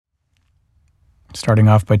Starting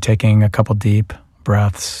off by taking a couple deep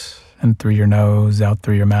breaths in through your nose, out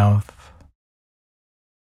through your mouth.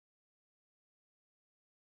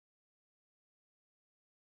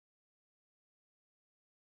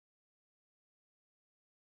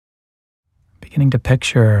 Beginning to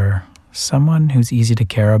picture someone who's easy to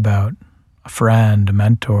care about, a friend, a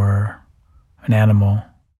mentor, an animal.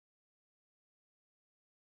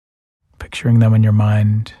 Picturing them in your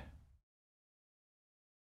mind.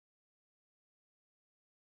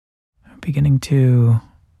 Beginning to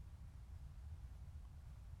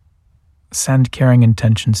send caring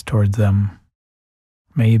intentions towards them.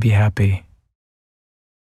 May you be happy.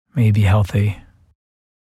 May you be healthy.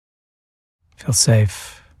 Feel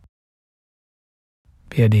safe.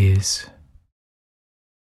 Be at ease.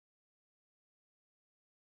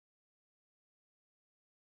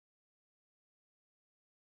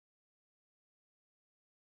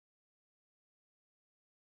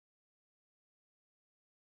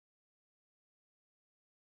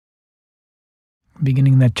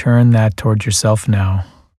 Beginning to turn that towards yourself now.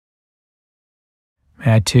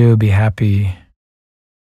 May I too be happy,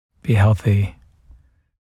 be healthy,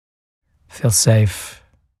 feel safe,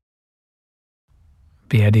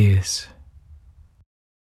 be at ease.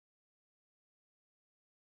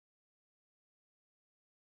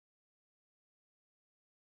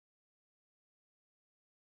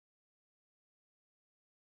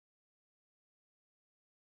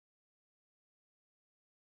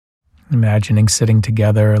 Imagining sitting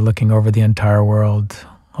together, looking over the entire world,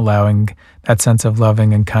 allowing that sense of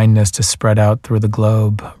loving and kindness to spread out through the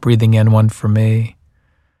globe, breathing in one for me,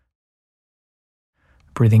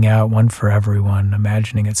 breathing out one for everyone,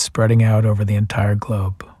 imagining it spreading out over the entire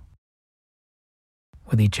globe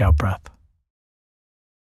with each out-breath.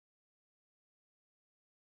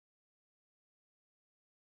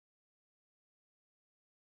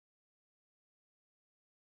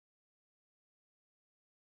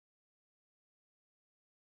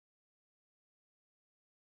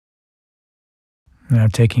 Now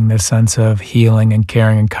taking this sense of healing and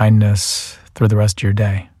caring and kindness through the rest of your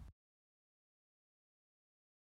day.